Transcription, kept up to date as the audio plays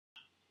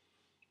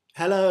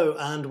Hello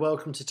and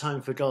welcome to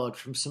Time for God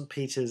from St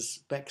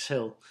Peter's,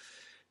 Bexhill.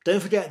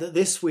 Don't forget that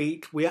this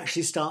week we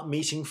actually start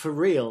meeting for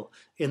real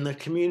in the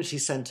community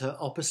centre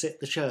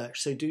opposite the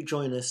church, so do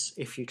join us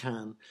if you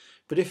can.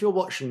 But if you're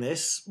watching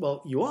this,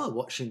 well, you are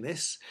watching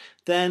this,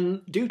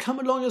 then do come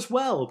along as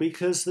well,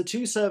 because the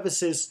two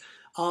services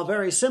are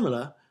very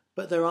similar,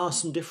 but there are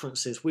some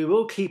differences. We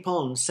will keep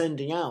on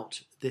sending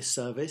out this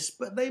service,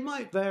 but they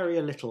might vary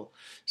a little.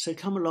 So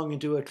come along and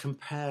do a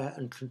compare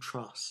and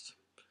contrast.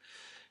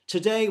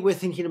 Today we're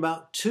thinking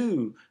about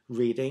two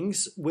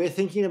readings. We're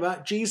thinking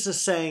about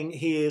Jesus saying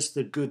he is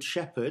the Good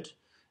Shepherd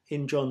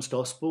in John's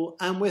Gospel,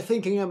 and we're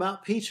thinking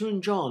about Peter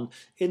and John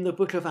in the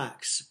book of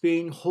Acts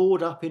being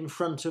hauled up in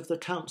front of the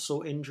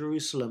council in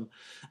Jerusalem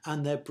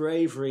and their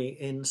bravery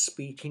in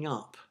speaking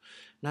up.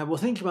 Now we'll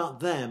think about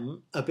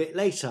them a bit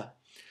later.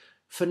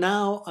 For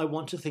now, I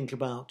want to think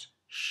about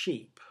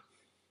sheep.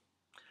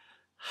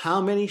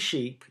 How many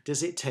sheep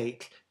does it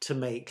take to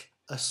make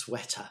a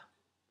sweater?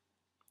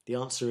 The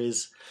answer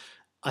is,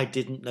 I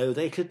didn't know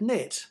they could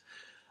knit.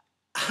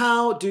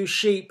 How do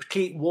sheep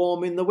keep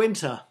warm in the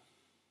winter?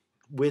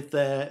 With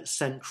their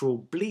central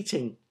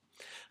bleating.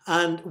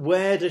 And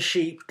where do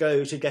sheep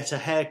go to get a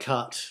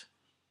haircut?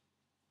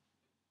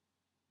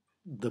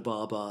 The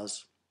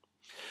barbars.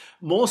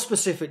 More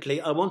specifically,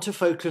 I want to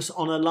focus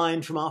on a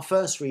line from our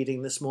first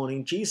reading this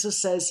morning.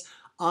 Jesus says,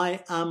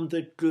 I am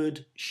the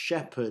Good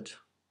Shepherd.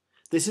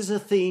 This is a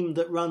theme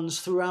that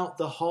runs throughout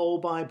the whole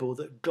Bible,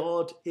 that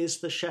God is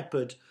the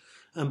shepherd,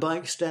 and by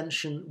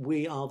extension,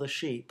 we are the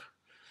sheep.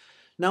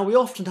 Now, we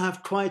often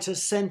have quite a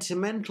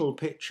sentimental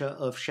picture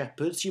of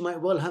shepherds. You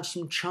might well have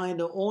some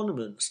china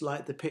ornaments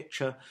like the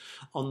picture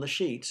on the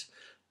sheet.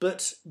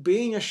 But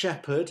being a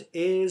shepherd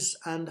is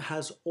and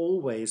has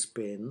always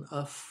been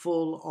a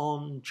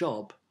full-on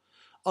job.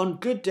 On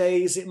good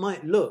days, it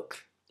might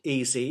look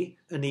easy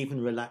and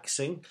even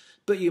relaxing,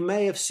 but you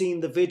may have seen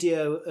the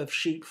video of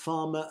sheep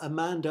farmer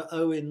Amanda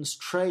Owen's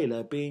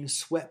trailer being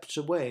swept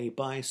away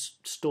by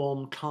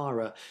Storm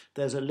Cara.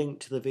 There's a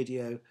link to the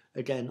video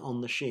again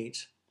on the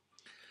sheet.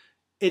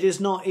 It is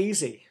not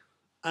easy,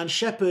 and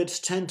shepherds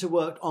tend to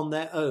work on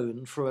their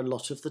own for a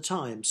lot of the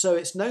time, so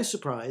it's no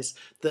surprise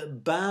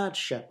that bad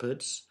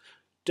shepherds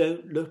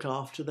don't look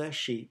after their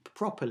sheep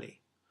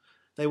properly.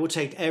 They will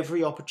take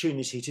every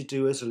opportunity to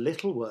do as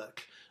little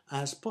work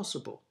as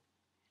possible.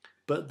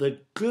 But the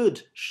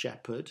Good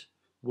Shepherd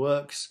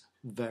works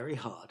very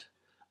hard.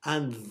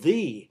 And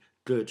the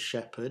Good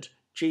Shepherd,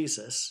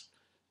 Jesus,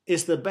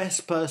 is the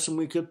best person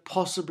we could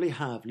possibly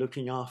have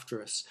looking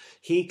after us.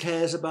 He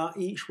cares about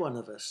each one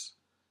of us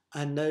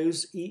and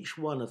knows each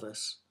one of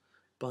us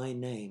by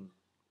name.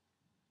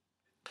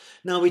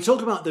 Now, we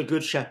talk about the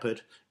Good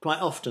Shepherd quite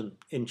often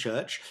in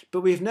church,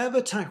 but we've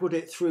never tackled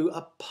it through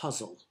a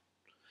puzzle.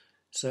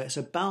 So it's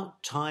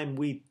about time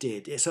we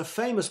did. It's a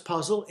famous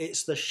puzzle.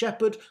 It's the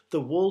shepherd,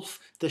 the wolf,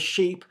 the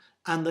sheep,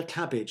 and the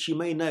cabbage. You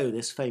may know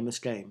this famous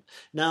game.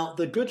 Now,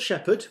 the Good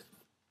Shepherd,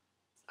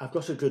 I've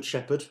got a Good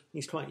Shepherd,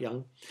 he's quite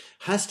young,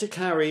 has to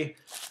carry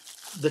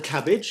the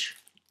cabbage,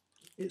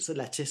 it's a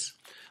lettuce,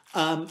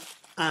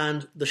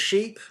 and the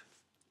sheep,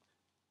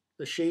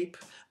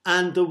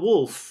 and the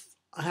wolf.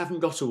 I haven't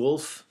got a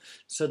wolf,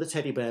 so the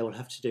teddy bear will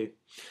have to do.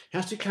 He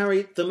has to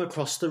carry them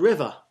across the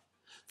river.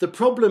 The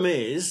problem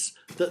is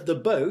that the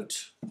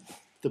boat,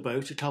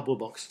 a cardboard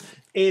box,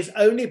 is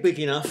only big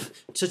enough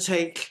to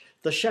take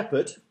the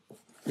shepherd,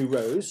 who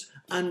rows,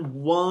 and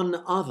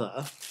one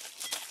other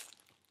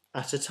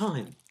at a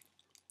time.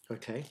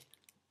 Okay.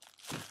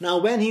 Now,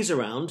 when he's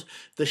around,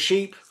 the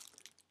sheep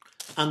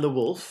and the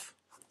wolf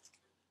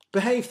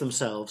behave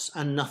themselves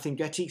and nothing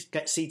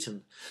gets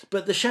eaten.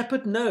 But the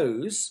shepherd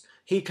knows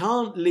he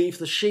can't leave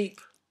the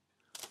sheep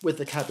with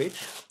the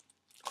cabbage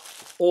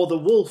or the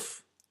wolf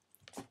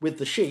with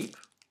the sheep,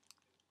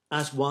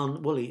 as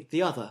one will eat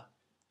the other.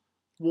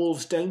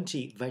 Wolves don't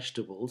eat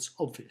vegetables,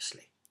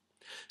 obviously.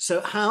 So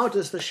how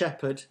does the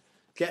shepherd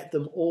get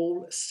them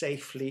all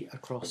safely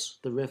across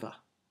the river?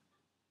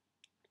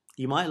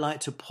 You might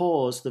like to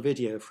pause the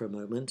video for a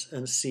moment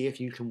and see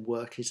if you can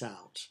work it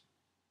out.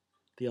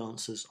 The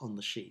answer's on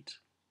the sheet.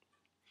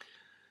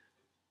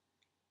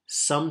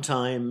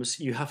 Sometimes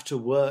you have to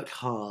work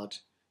hard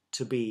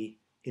to be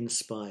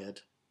inspired.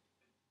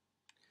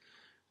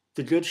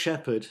 The Good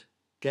Shepherd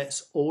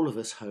gets all of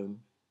us home.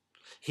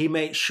 He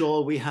makes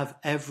sure we have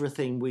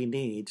everything we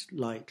need,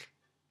 like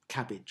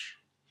cabbage.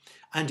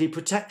 And he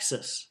protects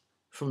us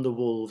from the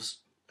wolves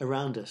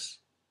around us.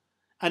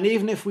 And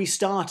even if we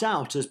start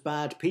out as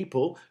bad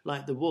people,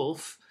 like the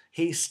wolf,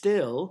 he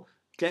still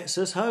gets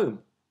us home.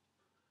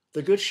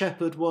 The Good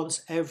Shepherd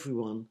wants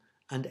everyone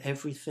and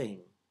everything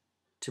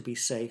to be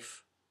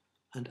safe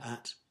and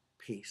at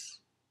peace.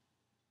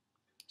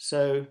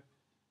 So,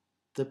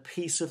 the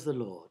peace of the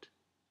Lord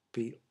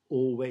be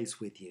always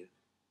with you.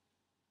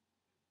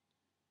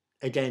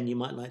 Again, you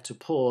might like to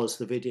pause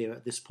the video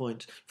at this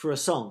point for a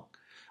song.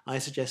 I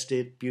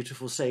suggested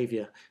Beautiful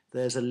Saviour.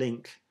 There's a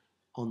link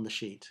on the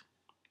sheet.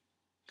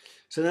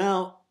 So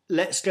now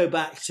let's go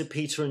back to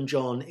Peter and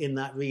John in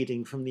that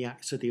reading from the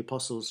Acts of the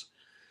Apostles.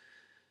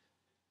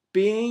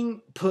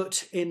 Being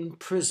put in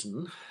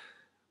prison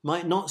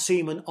might not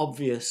seem an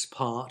obvious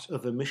part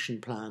of a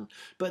mission plan,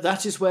 but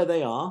that is where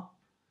they are,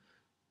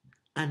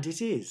 and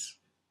it is.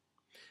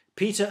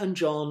 Peter and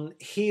John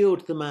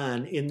healed the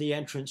man in the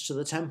entrance to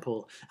the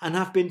temple and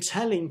have been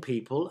telling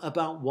people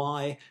about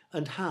why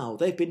and how.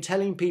 They've been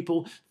telling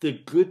people the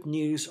good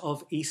news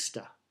of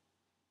Easter,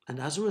 and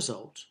as a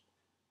result,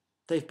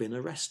 they've been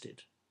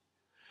arrested.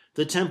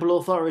 The temple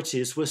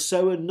authorities were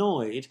so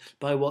annoyed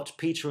by what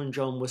Peter and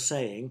John were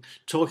saying,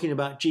 talking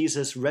about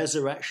Jesus'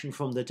 resurrection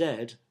from the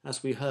dead,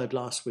 as we heard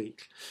last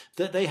week,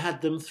 that they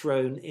had them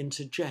thrown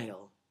into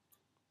jail.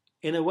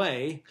 In a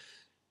way,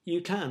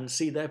 you can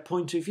see their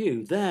point of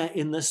view. There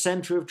in the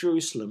centre of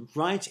Jerusalem,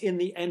 right in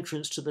the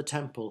entrance to the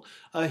temple,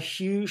 a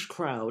huge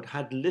crowd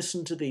had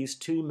listened to these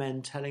two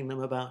men telling them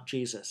about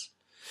Jesus.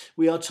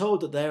 We are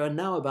told that there are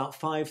now about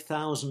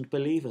 5,000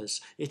 believers.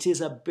 It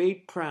is a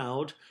big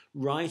crowd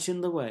right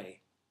in the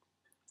way.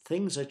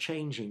 Things are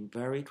changing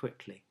very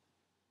quickly.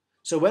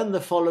 So when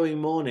the following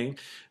morning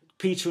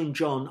Peter and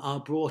John are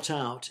brought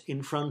out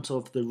in front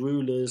of the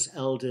rulers,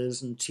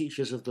 elders and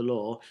teachers of the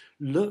law,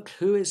 look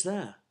who is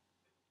there.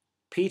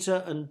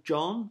 Peter and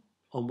John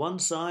on one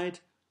side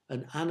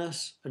and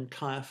Annas and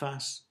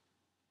Caiaphas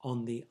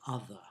on the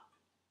other.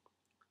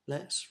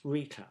 Let's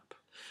recap.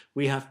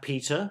 We have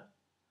Peter,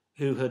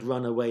 who had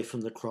run away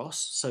from the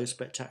cross so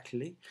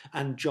spectacularly,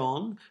 and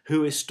John,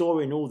 who is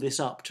storing all this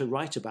up to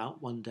write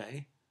about one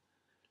day.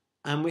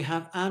 And we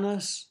have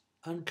Annas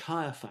and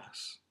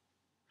Caiaphas,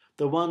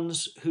 the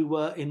ones who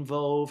were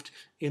involved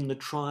in the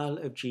trial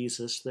of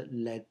Jesus that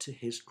led to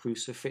his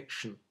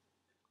crucifixion.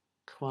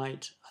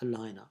 Quite a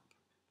lineup.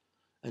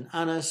 And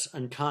Annas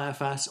and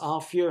Caiaphas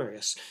are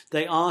furious.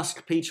 They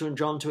ask Peter and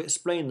John to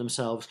explain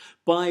themselves.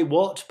 By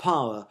what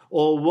power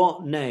or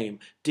what name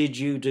did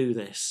you do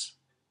this?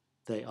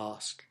 They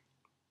ask.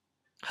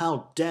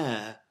 How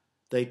dare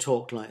they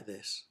talk like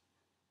this?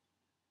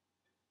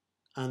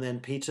 And then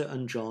Peter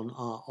and John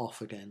are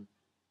off again,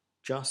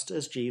 just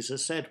as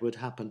Jesus said would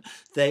happen.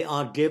 They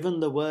are given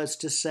the words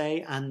to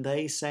say, and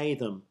they say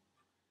them.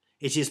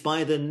 It is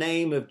by the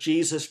name of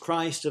Jesus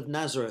Christ of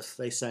Nazareth,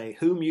 they say,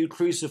 whom you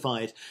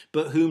crucified,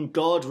 but whom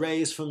God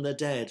raised from the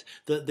dead,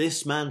 that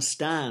this man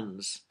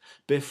stands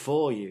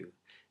before you,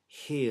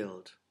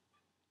 healed.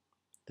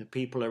 The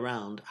people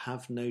around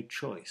have no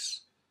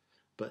choice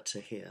but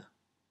to hear.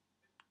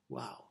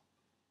 Wow.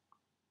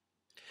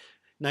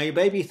 Now you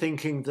may be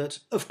thinking that,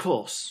 of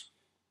course,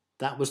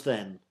 that was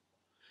then.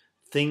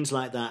 Things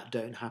like that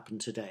don't happen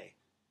today.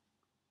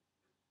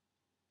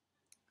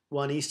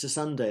 One Easter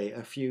Sunday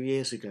a few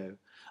years ago,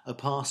 a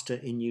pastor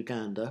in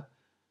Uganda,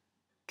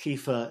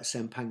 Kifa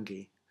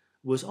Sempangi,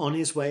 was on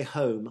his way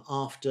home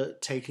after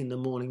taking the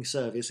morning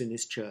service in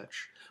his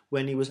church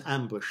when he was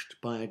ambushed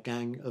by a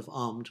gang of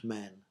armed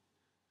men.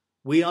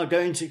 "We are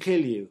going to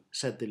kill you,"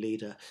 said the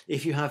leader.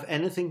 "If you have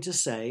anything to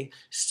say,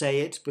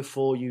 say it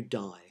before you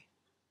die."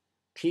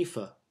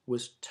 Kifa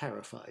was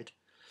terrified.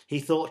 He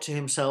thought to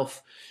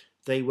himself,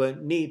 "They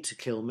won't need to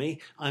kill me.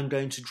 I'm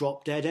going to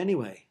drop dead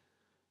anyway."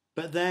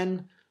 But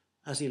then,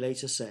 as he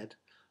later said,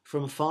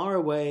 "From far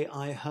away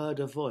I heard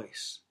a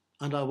voice,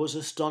 and I was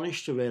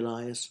astonished to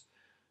realize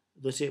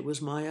that it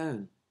was my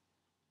own.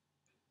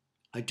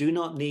 I do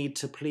not need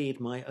to plead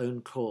my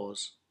own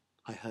cause,"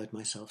 I heard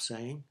myself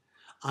saying.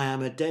 "I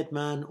am a dead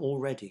man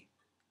already.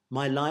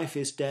 My life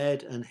is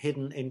dead and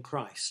hidden in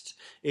Christ.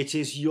 It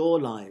is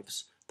your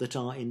lives that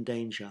are in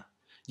danger.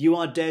 You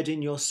are dead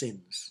in your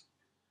sins.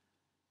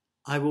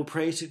 I will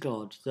pray to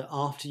God that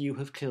after you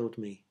have killed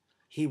me,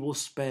 he will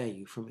spare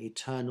you from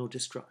eternal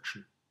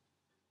destruction."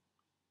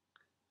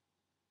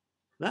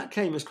 That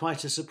came as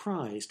quite a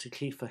surprise to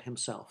Kepha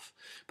himself.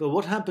 But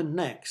what happened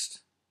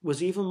next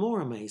was even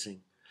more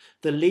amazing.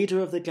 The leader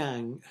of the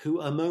gang, who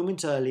a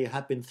moment earlier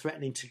had been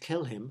threatening to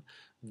kill him,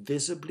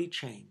 visibly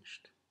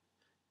changed.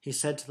 He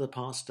said to the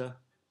pastor,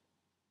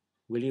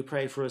 "Will you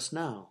pray for us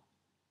now?"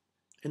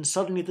 And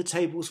suddenly the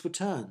tables were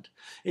turned.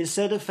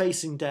 Instead of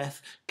facing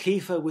death,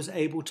 Kepha was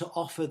able to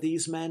offer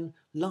these men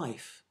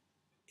life,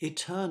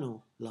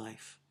 eternal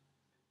life.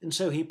 And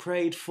so he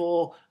prayed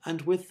for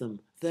and with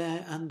them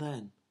there and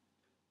then.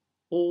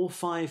 All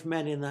 5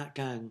 men in that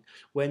gang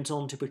went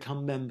on to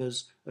become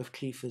members of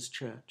Kepha's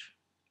church.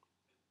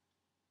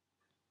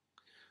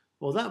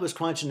 Well, that was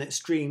quite an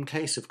extreme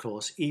case, of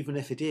course, even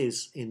if it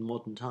is in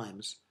modern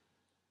times.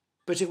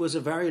 But it was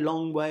a very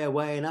long way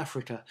away in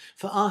Africa.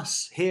 For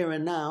us, here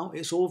and now,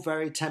 it's all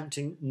very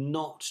tempting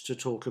not to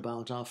talk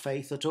about our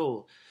faith at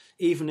all.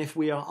 Even if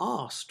we are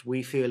asked,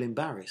 we feel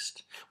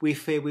embarrassed. We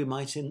fear we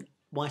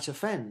might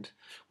offend.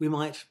 We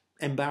might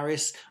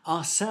embarrass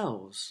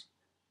ourselves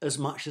as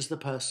much as the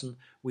person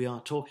we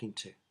are talking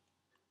to.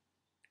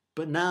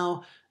 But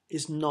now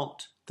is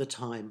not the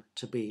time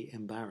to be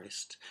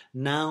embarrassed.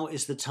 Now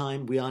is the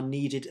time we are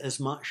needed as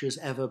much as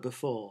ever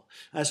before.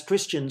 As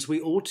Christians,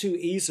 we all too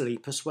easily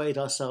persuade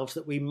ourselves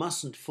that we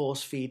mustn't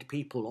force-feed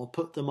people or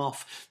put them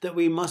off, that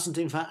we mustn't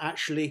in fact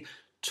actually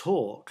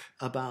talk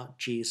about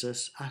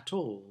Jesus at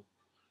all,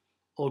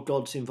 or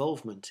God's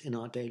involvement in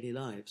our daily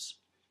lives.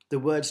 The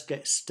words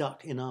get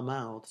stuck in our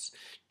mouths.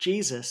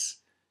 Jesus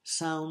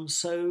sounds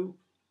so,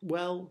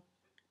 well,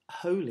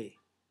 holy.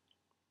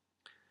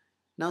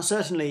 Now,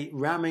 certainly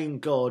ramming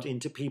God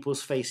into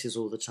people's faces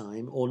all the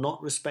time or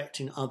not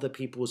respecting other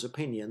people's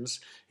opinions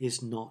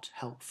is not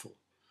helpful.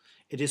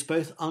 It is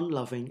both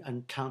unloving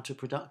and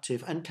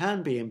counterproductive and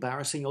can be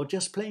embarrassing or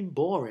just plain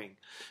boring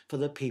for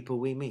the people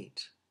we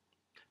meet.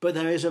 But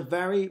there is a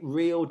very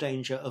real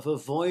danger of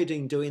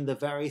avoiding doing the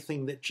very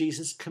thing that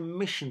Jesus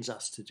commissions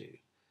us to do,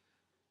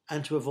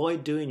 and to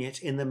avoid doing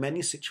it in the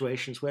many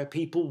situations where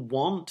people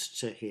want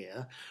to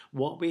hear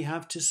what we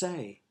have to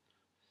say.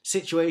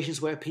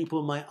 Situations where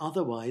people might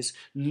otherwise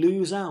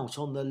lose out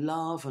on the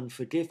love and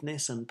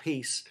forgiveness and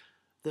peace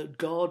that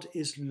God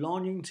is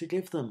longing to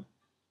give them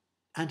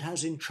and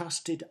has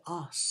entrusted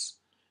us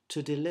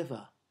to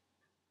deliver.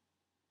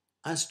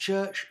 As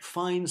church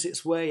finds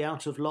its way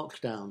out of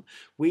lockdown,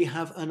 we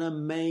have an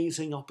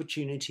amazing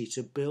opportunity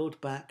to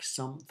build back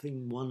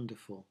something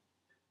wonderful.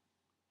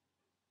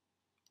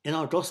 In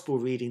our gospel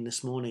reading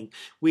this morning,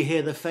 we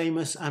hear the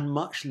famous and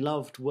much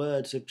loved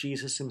words of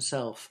Jesus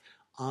himself,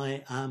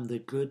 "I am the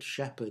good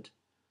shepherd."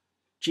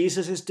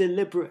 Jesus is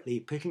deliberately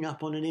picking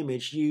up on an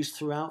image used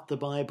throughout the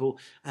Bible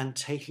and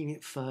taking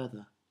it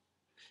further.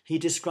 He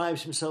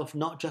describes himself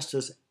not just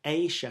as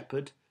a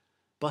shepherd,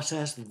 but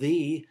as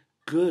the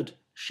good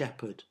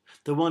shepherd,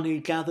 the one who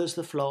gathers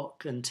the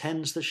flock and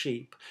tends the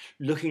sheep,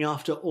 looking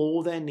after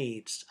all their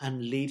needs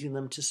and leading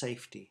them to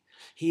safety.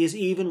 He is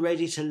even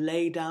ready to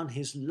lay down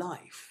his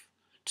life,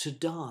 to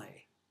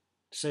die,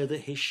 so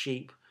that his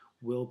sheep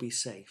will be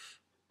safe.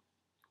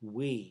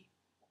 We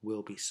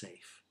will be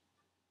safe.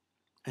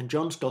 And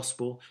John's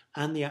Gospel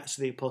and the Acts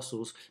of the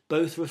Apostles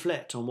both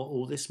reflect on what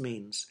all this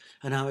means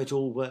and how it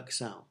all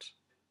works out.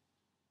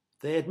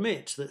 They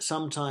admit that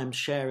sometimes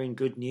sharing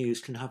good news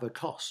can have a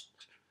cost,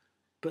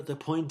 but the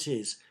point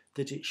is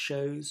that it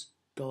shows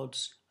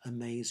God's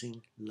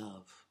amazing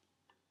love.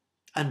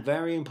 And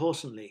very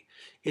importantly,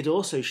 it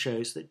also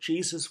shows that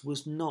Jesus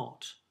was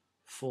not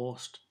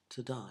forced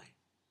to die.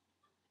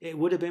 It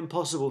would have been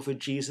possible for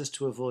Jesus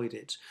to avoid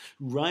it,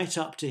 right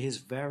up to his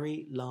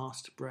very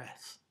last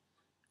breath.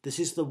 This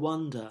is the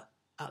wonder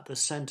at the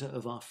centre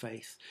of our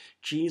faith.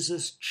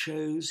 Jesus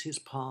chose his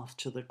path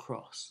to the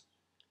cross.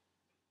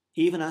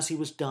 Even as he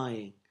was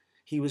dying,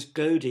 he was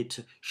goaded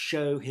to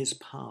show his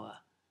power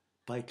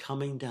by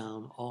coming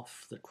down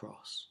off the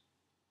cross.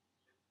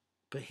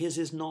 But his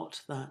is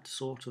not that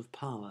sort of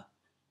power.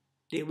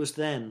 It was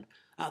then,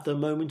 at the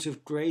moment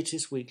of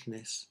greatest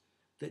weakness,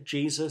 that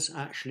Jesus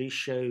actually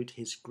showed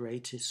his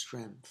greatest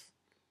strength,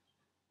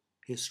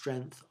 his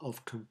strength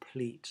of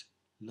complete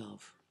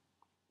love.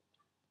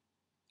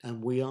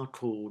 And we are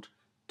called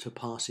to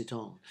pass it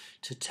on,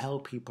 to tell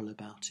people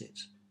about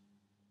it.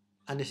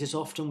 And it is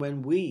often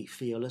when we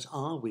feel at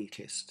our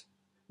weakest,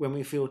 when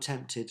we feel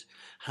tempted,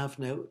 have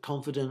no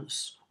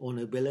confidence or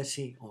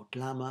nobility or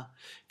glamour.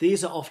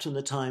 These are often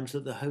the times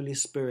that the Holy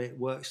Spirit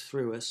works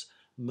through us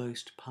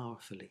most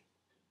powerfully.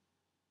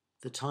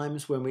 The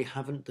times when we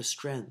haven't the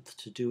strength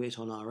to do it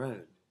on our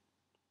own.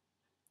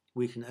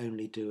 We can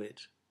only do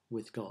it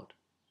with God.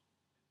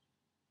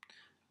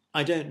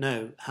 I don't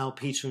know how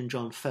Peter and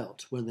John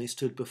felt when they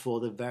stood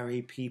before the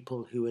very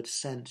people who had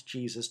sent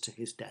Jesus to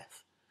his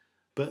death,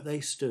 but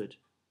they stood,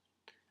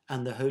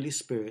 and the Holy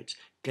Spirit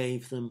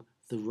gave them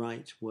the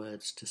right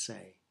words to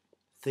say.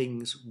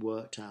 Things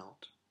worked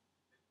out.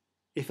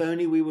 If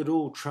only we would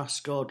all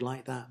trust God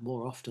like that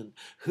more often.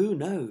 Who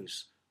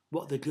knows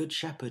what the Good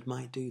Shepherd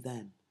might do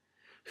then?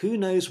 Who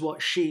knows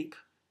what sheep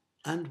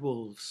and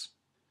wolves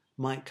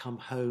might come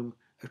home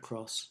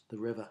across the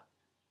river?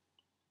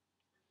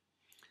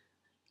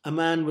 A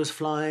man was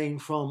flying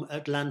from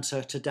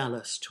Atlanta to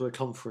Dallas to a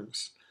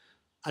conference,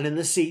 and in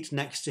the seat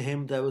next to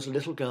him there was a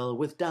little girl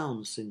with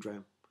Down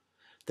syndrome.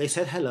 They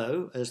said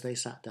hello as they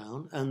sat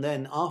down, and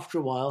then after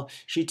a while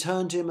she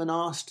turned to him and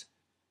asked,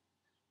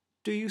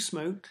 "Do you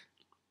smoke?"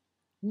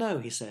 "No,"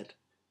 he said,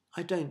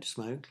 "I don't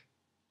smoke."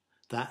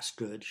 "That's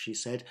good," she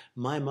said.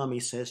 "My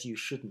mummy says you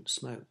shouldn't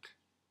smoke."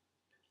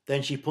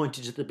 Then she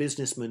pointed to the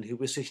businessman who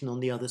was sitting on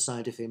the other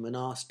side of him and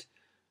asked,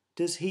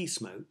 "Does he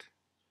smoke?"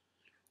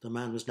 The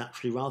man was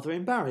naturally rather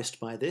embarrassed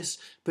by this,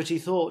 but he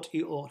thought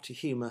he ought to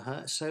humour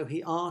her, so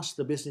he asked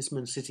the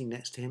businessman sitting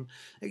next to him,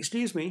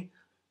 "Excuse me,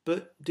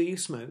 but do you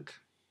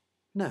smoke?"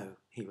 "No,"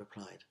 he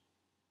replied.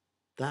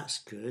 "That's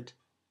good,"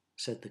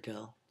 said the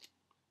girl.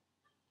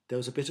 There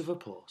was a bit of a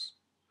pause.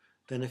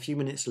 Then a few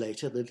minutes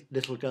later the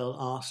little girl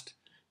asked,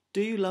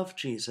 "Do you love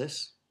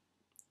Jesus?"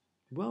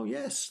 "Well,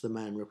 yes," the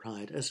man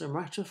replied. "As a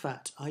matter of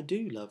fact, I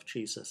do love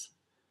Jesus."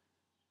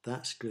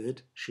 "That's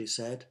good," she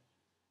said.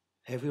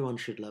 "Everyone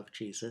should love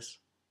Jesus."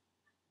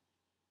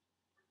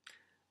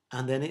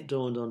 And then it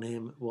dawned on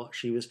him what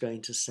she was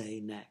going to say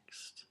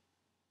next.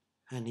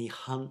 And he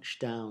hunched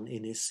down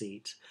in his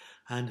seat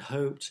and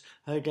hoped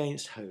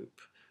against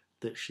hope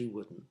that she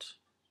wouldn't.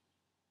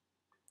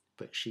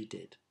 But she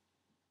did.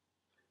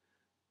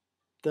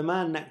 "The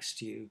man next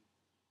to you,"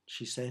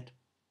 she said,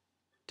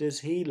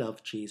 "does he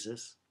love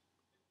Jesus?"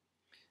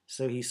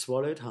 So he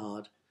swallowed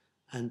hard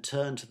and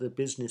turned to the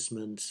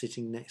businessman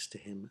sitting next to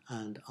him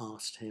and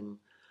asked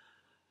him,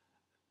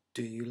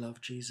 "Do you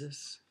love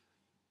Jesus?"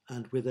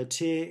 And with a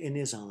tear in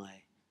his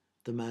eye,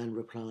 the man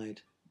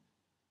replied,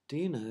 "Do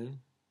you know,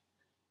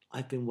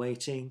 I've been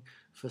waiting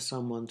for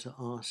someone to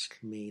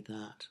ask me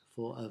that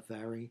for a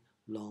very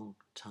long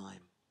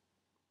time."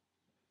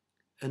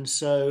 And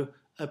so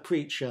a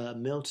preacher,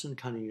 Milton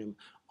Cunningham,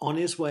 on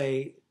his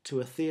way to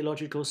a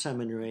theological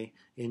seminary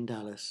in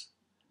Dallas,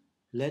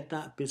 led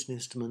that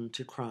businessman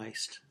to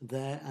Christ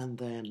there and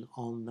then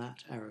on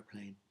that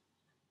aeroplane.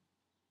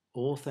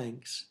 All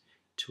thanks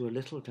to a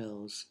little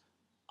girl's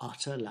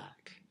utter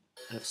lack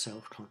of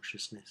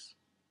self-consciousness.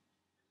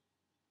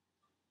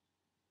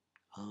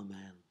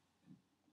 Amen.